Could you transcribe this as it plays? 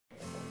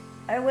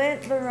I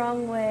went the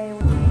wrong way.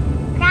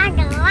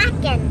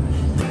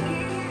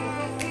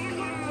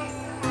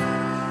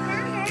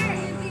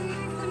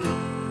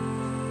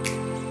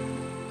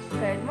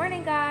 Good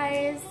morning,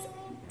 guys.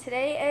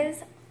 Today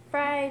is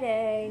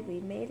Friday.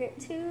 We made it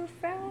to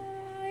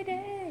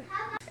Friday.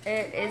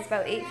 It is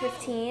about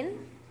 8:15.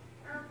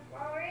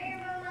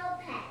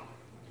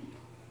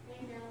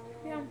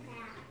 Yeah.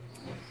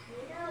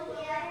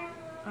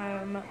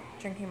 I'm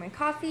drinking my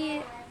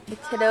coffee. The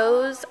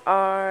kiddos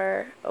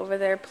are over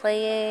there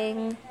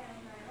playing.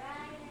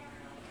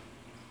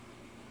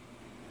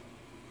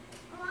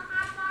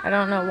 I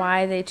don't know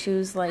why they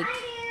choose like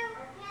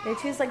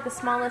the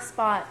smallest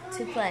spot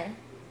to play.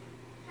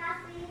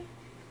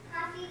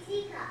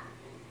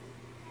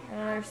 I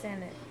don't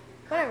understand it.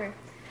 Whatever.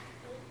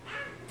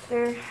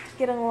 They're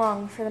getting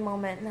along for the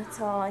moment, and that's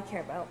all I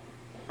care about.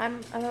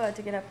 I'm about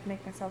to get up and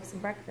make myself some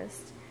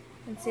breakfast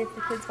and see if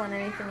the kids want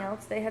anything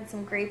else. They had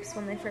some grapes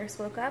when they first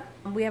woke up.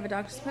 We have a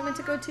doctor's appointment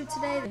to go to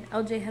today.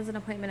 LJ has an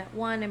appointment at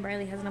 1 and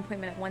Briley has an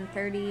appointment at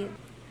 1:30.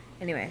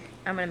 Anyway,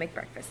 I'm gonna make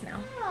breakfast now.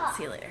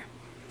 See you later.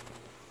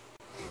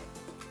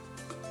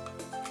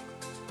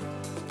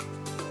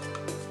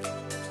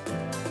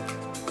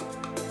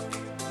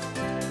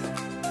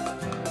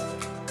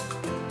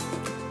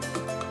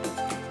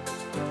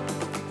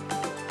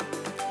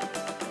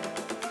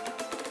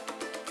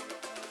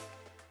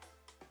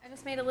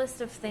 Made a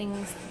list of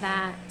things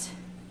that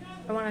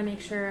I want to make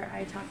sure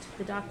I talk to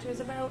the doctors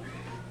about.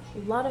 A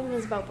lot of them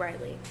is about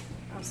Briley.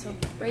 So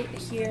right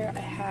here I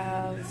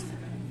have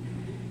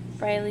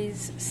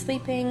Briley's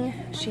sleeping.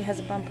 She has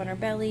a bump on her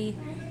belly.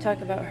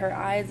 Talk about her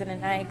eyes and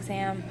an eye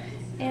exam,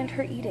 and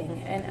her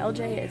eating. And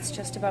LJ, it's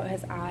just about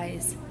his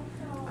eyes.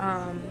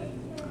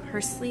 Her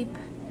sleep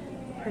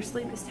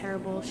is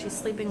terrible. She's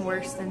sleeping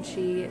worse than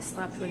she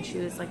slept when she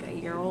was like a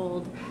year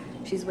old.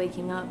 She's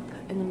waking up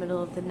in the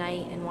middle of the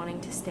night and wanting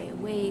to stay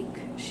awake.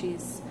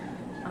 She's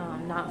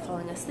not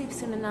falling asleep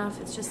soon enough.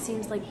 It just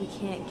seems like we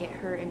can't get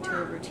her into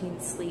a routine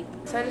sleep.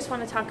 So I just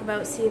want to talk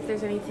about, see if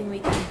there's anything we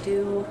can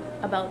do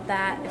about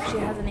that, if she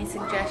has any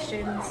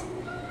suggestions.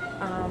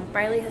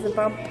 Briley has a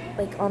bump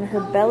like on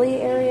her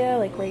belly area,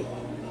 like right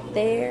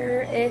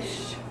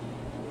there-ish.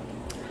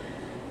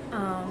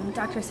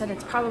 Doctor said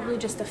it's probably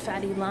just a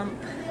fatty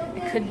lump.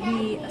 It could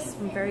be a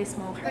very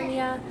small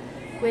hernia,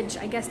 which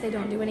I guess they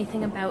don't do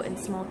anything about in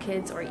small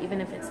kids, or even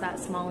if it's that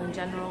small in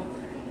general.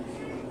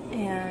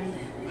 And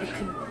it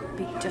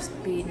could just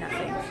be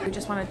nothing. We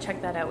just want to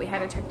check that out. We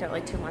had it checked out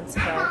like 2 months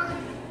ago,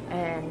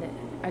 and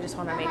I just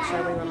want to make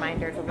sure we remind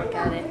her to look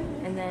at it.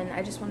 And then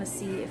I just want to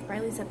see if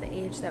Briley's at the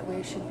age that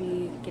we should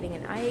be getting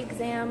an eye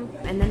exam,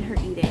 and then her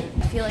eating.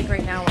 I feel like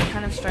right now we're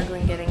kind of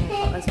struggling getting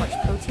as much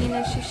protein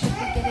as she should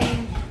be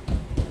getting.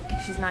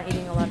 She's not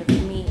eating a lot of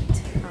meat.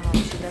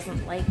 She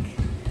doesn't like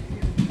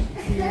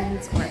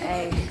beans or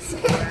eggs or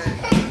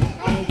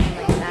anything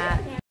like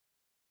that.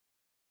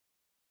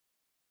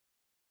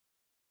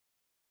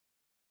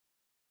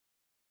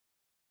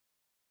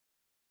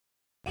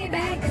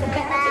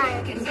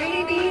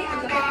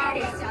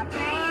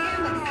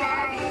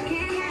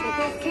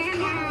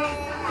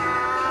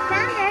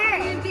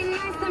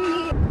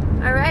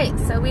 Alright,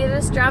 so we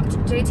just dropped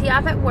JT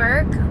off at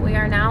work. We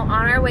are now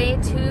on our way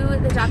to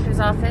the doctor's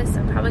office.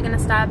 I'm probably going to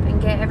stop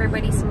and get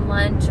everybody some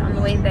lunch on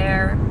the way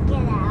there. Get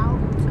out.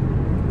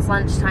 It's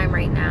lunchtime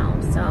right now,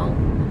 so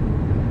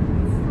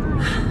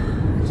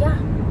yeah,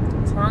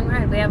 it's a long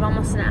ride. We have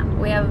almost an hour.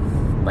 We have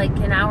like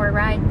an hour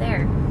ride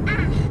there.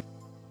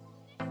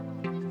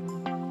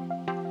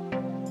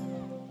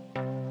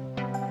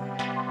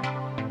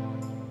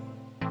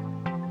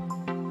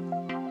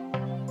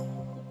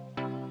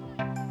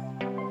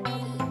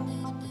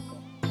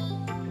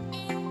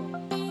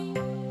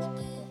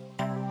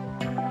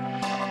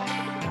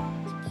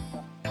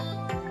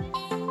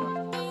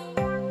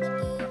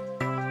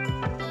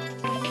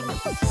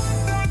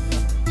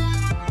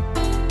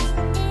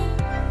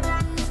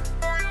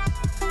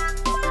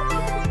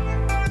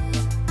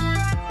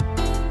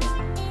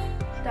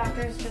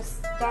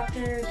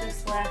 Doctor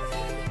just left.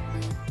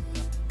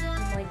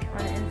 I'm like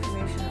on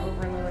information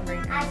overload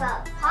right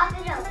now.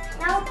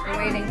 We're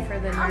waiting for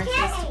the nurses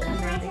to come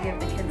in to give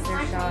the kids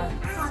their shots.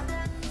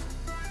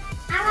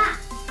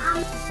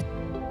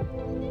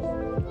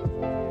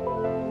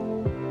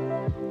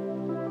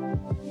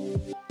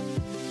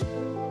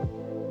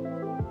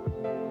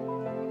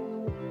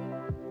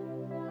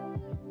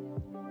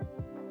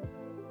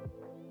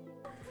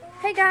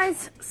 Hey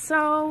guys,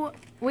 so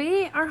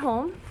we are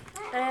home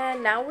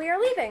and now we are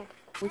leaving.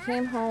 We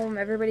came home,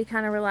 everybody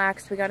kind of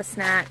relaxed, we got a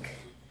snack,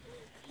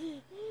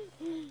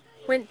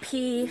 went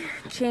pee,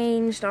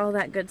 changed, all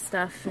that good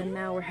stuff, and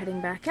now we're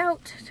heading back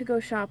out to go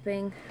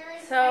shopping.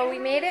 So we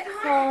made it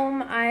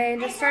home. I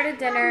just started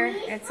dinner.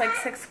 It's like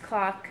 6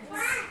 o'clock.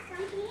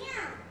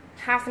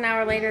 It's half an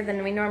hour later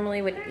than we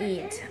normally would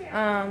eat.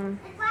 I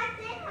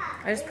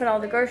just put all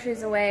the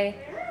groceries away.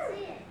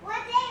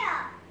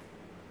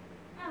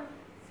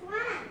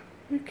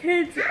 The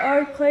kids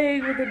are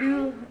playing with the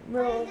new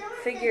little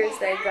figures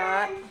they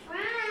got.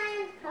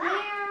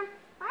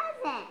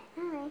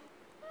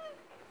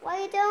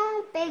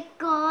 don't they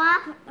go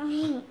up?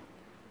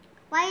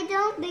 Why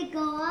don't they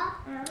go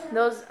up?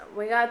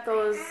 We got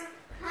those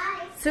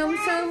Tsum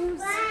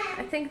Tsums,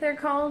 I think they're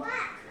called.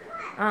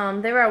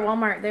 They were at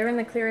Walmart. They were in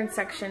the clearance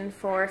section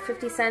for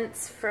 50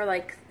 cents for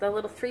like the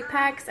little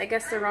 3-packs. I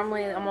guess they're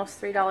normally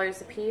almost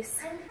 $3 a piece.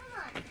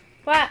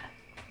 What?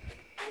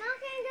 I'm not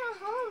gonna go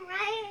home,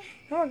 right?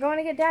 No, we're going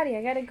to get Daddy.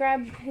 I gotta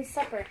grab his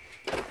supper.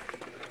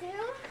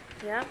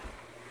 Yeah.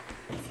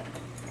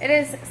 It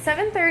is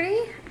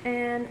 7:30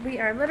 and we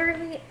are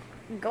literally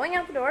going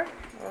out the door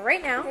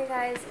right now. Okay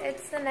guys,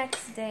 it's the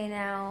next day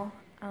now.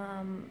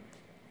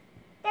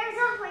 There's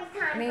always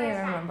time. I don't even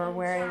remember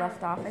where I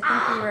left off. I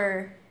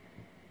think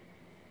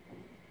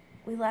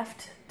we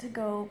left to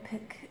go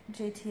pick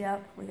JT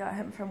up. We got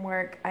him from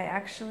work. I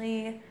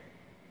actually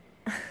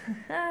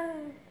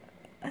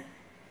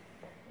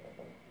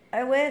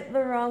I went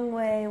the wrong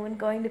way when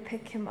going to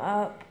pick him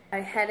up. I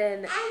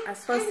was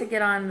supposed to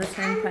get on the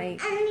turnpike.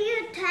 And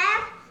you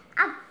tell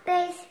a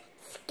big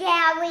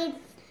scary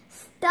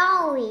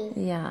story.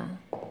 Yeah.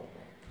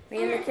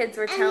 Me and the kids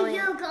were telling.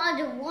 And you go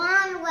the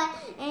wrong way,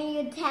 and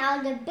you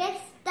tell the big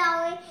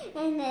story,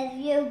 and then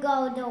you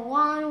go the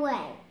wrong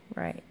way.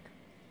 Right.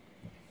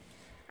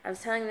 I was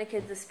telling the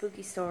kids a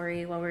spooky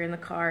story while we were in the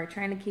car,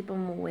 trying to keep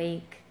them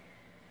awake.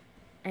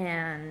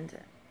 And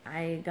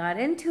I got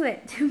into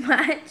it too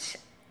much.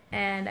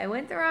 And I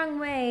went the wrong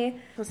way. I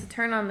was supposed to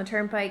turn on the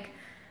turnpike,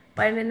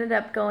 but I ended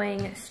up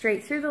going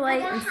straight through the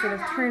light instead of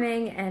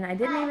turning, and I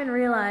didn't even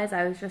realize.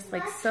 I was just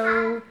like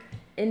so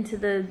into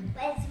the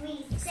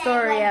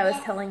story I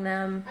was telling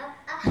them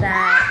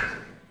that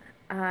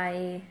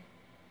I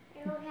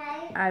don't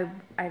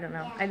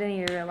know. I didn't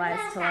even realize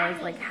till I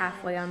was like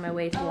halfway on my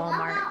way to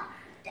Walmart,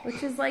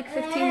 which is like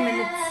 15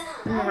 minutes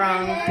in the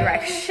wrong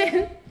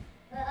direction.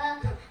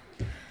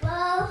 So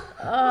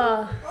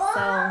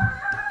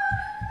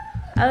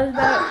I was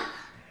about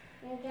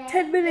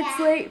 10 minutes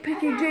late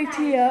picking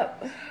JT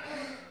up.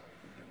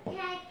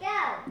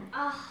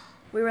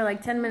 We were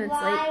like 10 minutes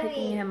late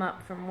picking him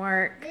up from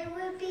work. They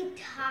would be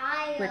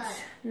tired. Which,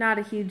 not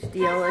a huge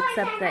deal,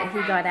 except that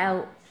he got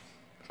out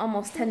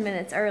almost 10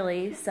 minutes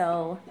early,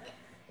 so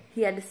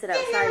he had to sit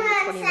outside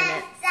for 20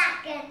 minutes.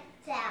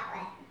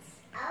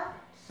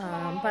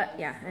 But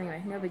yeah,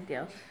 anyway, no big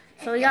deal.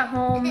 So we got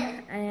home,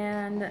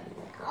 and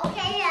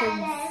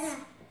kids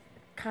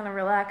kind of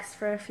relaxed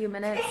for a few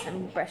minutes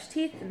and brushed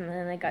teeth, and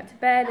then I got to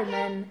bed, and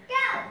then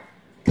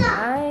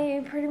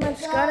I pretty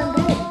much got in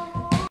bed.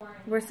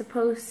 We're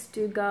supposed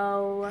to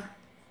go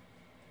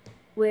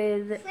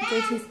with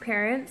JT's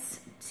parents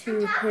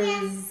to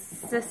his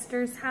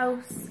sister's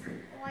house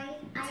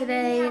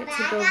today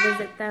to go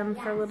visit them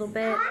for a little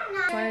bit.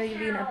 I wanted to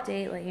give you an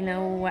update, let you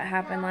know what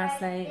happened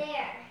last night.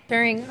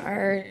 During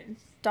our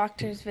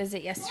doctor's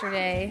visit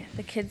yesterday,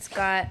 the kids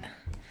got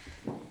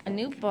a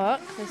new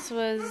book. This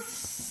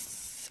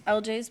was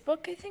LJ's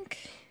book, I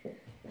think.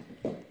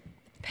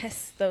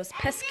 Those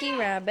pesky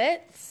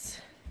rabbits.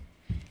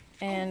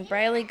 And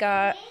Briley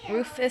got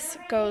Rufus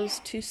Goes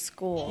to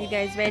School. You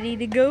guys ready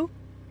to go?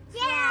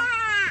 Yeah.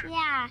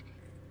 Yeah.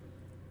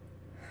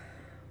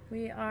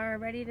 We are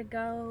ready to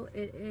go.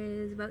 It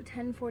is about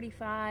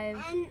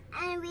 10:45.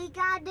 And we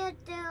got to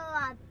do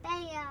a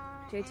bear.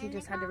 JT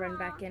just had to run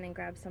back in and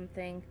grab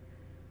something.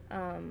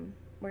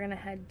 We're gonna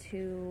head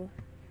to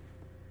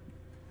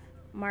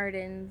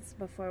Martin's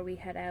before we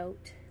head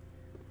out.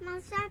 I'm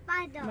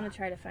gonna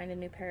try to find a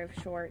new pair of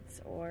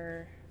shorts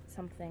or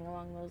something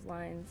along those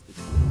lines.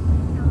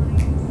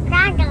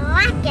 What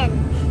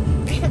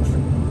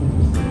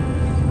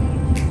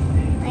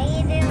are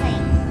you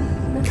doing?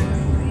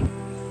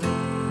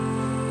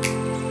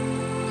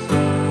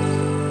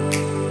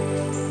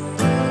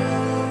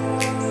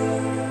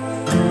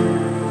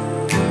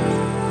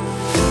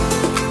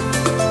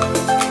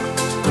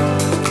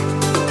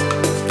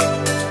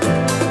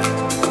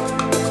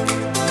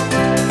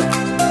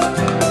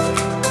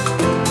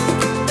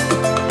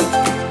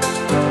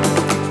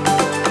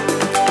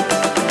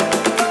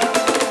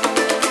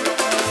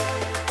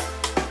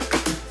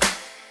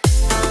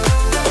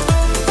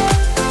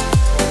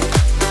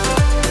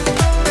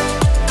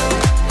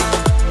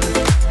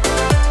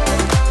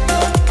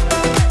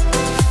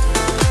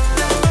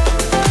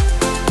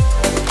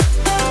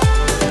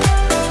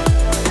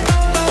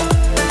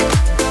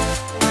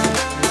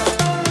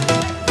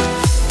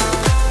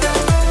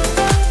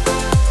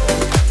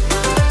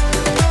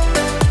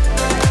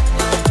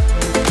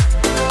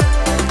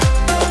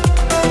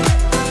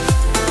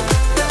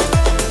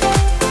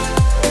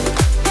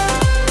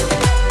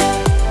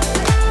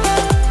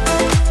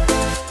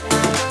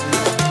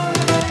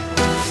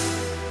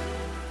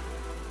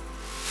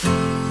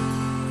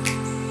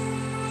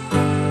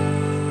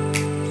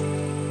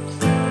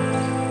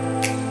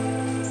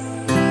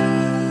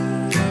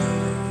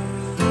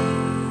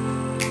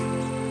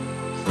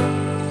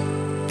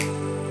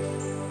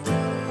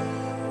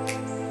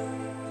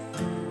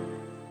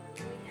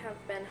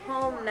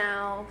 Home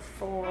now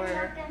for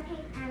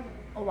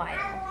a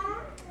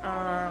while.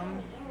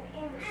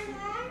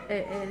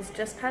 It is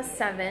just past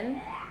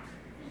 7.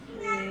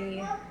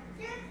 We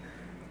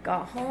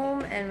got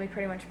home and we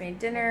pretty much made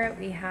dinner.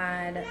 We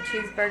had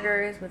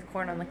cheeseburgers with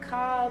corn on the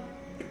cob.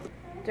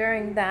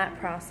 During that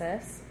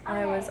process,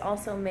 I was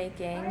also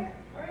making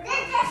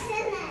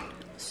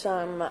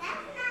some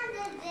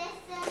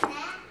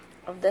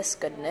of this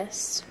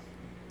goodness.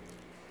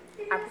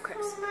 Apple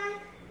crisp.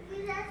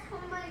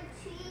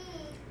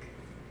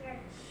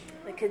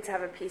 The kids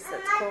have a piece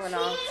that's pulling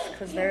off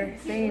because they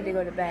need to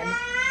go to bed.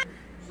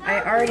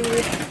 I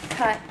already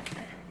cut,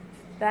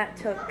 that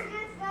took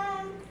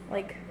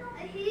like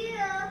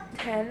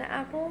 10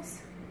 apples-ish,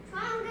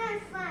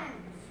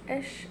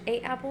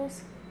 8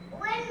 apples.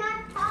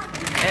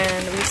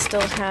 And we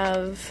still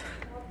have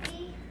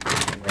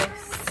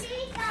this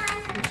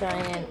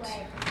giant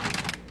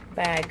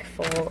bag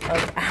full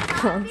of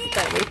apples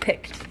that we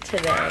picked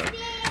today.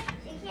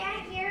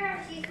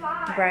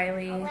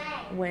 Briley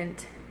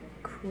went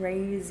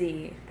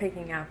crazy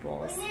picking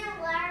apples,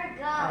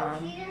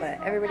 but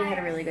everybody had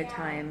a really good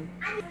time.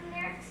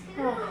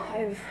 Oh, I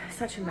have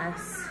such a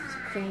mess to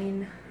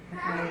clean. I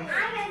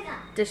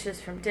have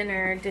dishes from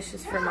dinner,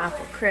 dishes from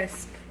apple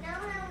crisp,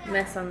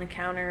 mess on the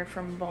counter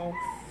from both.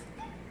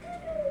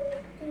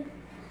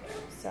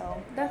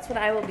 So that's what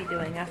I will be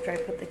doing after I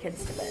put the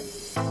kids to bed.